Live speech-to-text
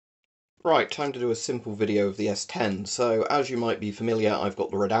Right, time to do a simple video of the S10. So, as you might be familiar, I've got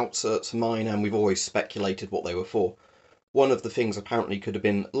the red outserts for mine, and we've always speculated what they were for. One of the things apparently could have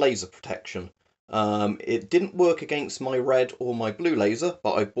been laser protection. It didn't work against my red or my blue laser,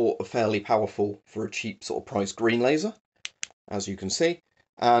 but I bought a fairly powerful, for a cheap sort of price, green laser, as you can see.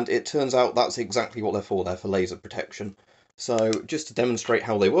 And it turns out that's exactly what they're for. They're for laser protection. So, just to demonstrate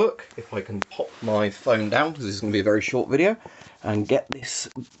how they work, if I can pop my phone down, because this is going to be a very short video, and get this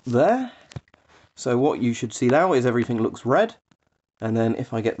there. So what you should see now is everything looks red, and then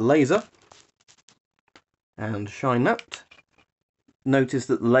if I get the laser and shine that, notice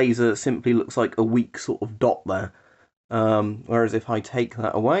that the laser simply looks like a weak sort of dot there, whereas if I take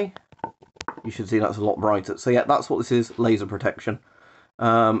that away, you should see that's a lot brighter. So yeah, that's what this is, laser protection.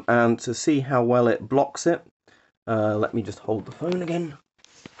 And to see how well it blocks it, let me just hold the phone again.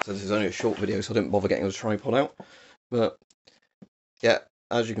 So this is only a short video, so I didn't bother getting the tripod out. But yeah,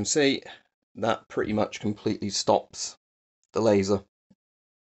 as you can see, that pretty much completely stops the laser.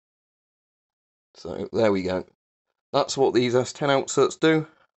 So there we go. That's what these S10 outserts do.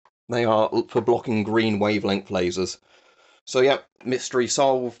 They are for blocking green wavelength lasers. So yeah, mystery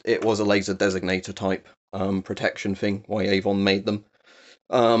solved. It was a laser designator type protection thing, why Avon made them.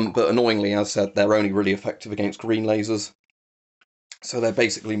 But annoyingly, as said, they're only really effective against green lasers. So they're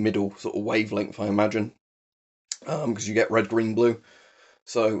basically middle sort of wavelength, I imagine, because you get red, green, blue.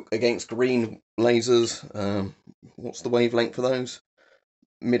 So against green lasers, what's the wavelength for those?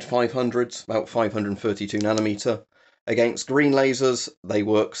 Mid 500s, about 532 nanometer. Against green lasers, they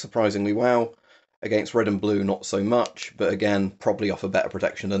work surprisingly well. Against red and blue, not so much, but again, probably offer better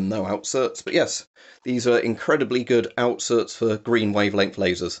protection than no outserts. But yes, these are incredibly good outserts for green wavelength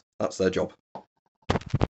lasers. That's their job.